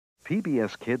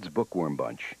PBS Kids Bookworm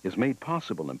Bunch is made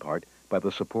possible in part by the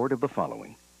support of the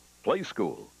following. Play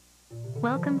School.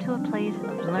 Welcome to a place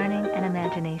of learning and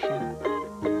imagination.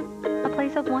 A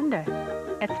place of wonder,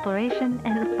 exploration,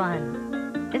 and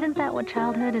fun. Isn't that what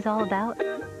childhood is all about?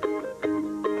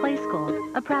 Play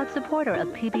School, a proud supporter of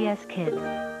PBS Kids.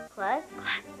 Klutz?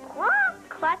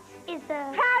 Klutz is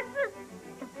a proud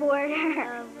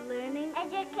supporter of learning,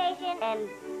 education, and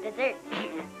dessert.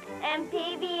 And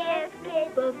PBS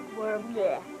Kids Bookworm.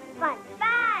 Yeah. Fun.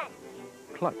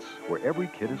 Klutz, where every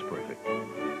kid is perfect.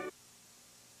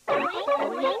 PBS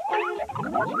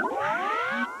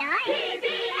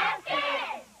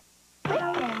Kids!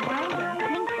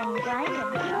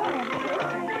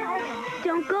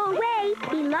 Don't go away.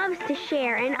 He loves to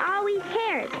share and always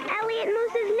cares. Elliot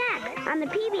Moose is next on the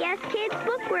PBS Kids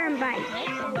Bookworm Bunch.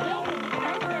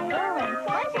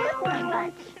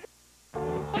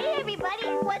 Hey, everybody.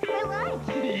 What's for lunch?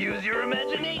 Use your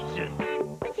imagination.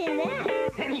 What's in that?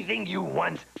 Anything you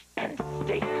want. And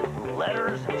steak,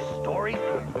 letters and stories,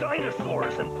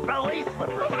 dinosaurs and ballet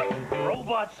slippers,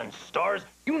 robots and stars.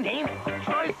 You name it.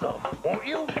 Try some, won't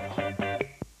you?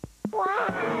 Wow,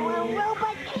 a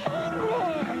robot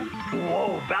caveman.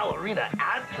 Whoa, ballerina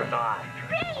astronaut.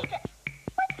 Great.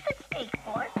 What's the steak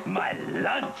for? My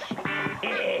lunch.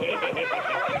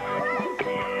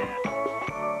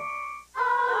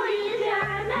 Oh, use your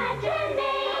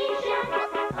imagination.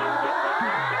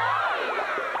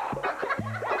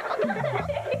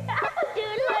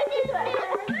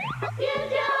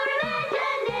 Use your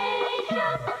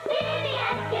imagination.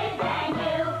 PBS Kids and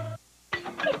you.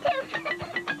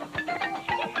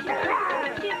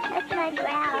 That's my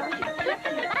growl.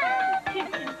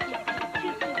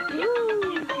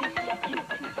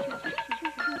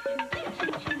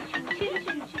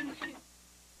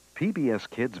 PBS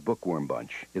Kids Bookworm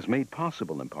Bunch is made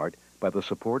possible in part by the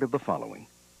support of the following.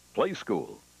 Play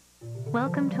School.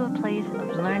 Welcome to a place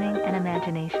of learning and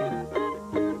imagination.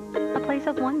 A place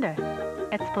of wonder,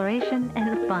 exploration,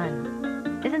 and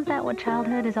fun. Isn't that what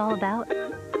childhood is all about?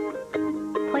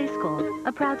 Play School,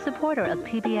 a proud supporter of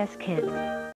PBS Kids.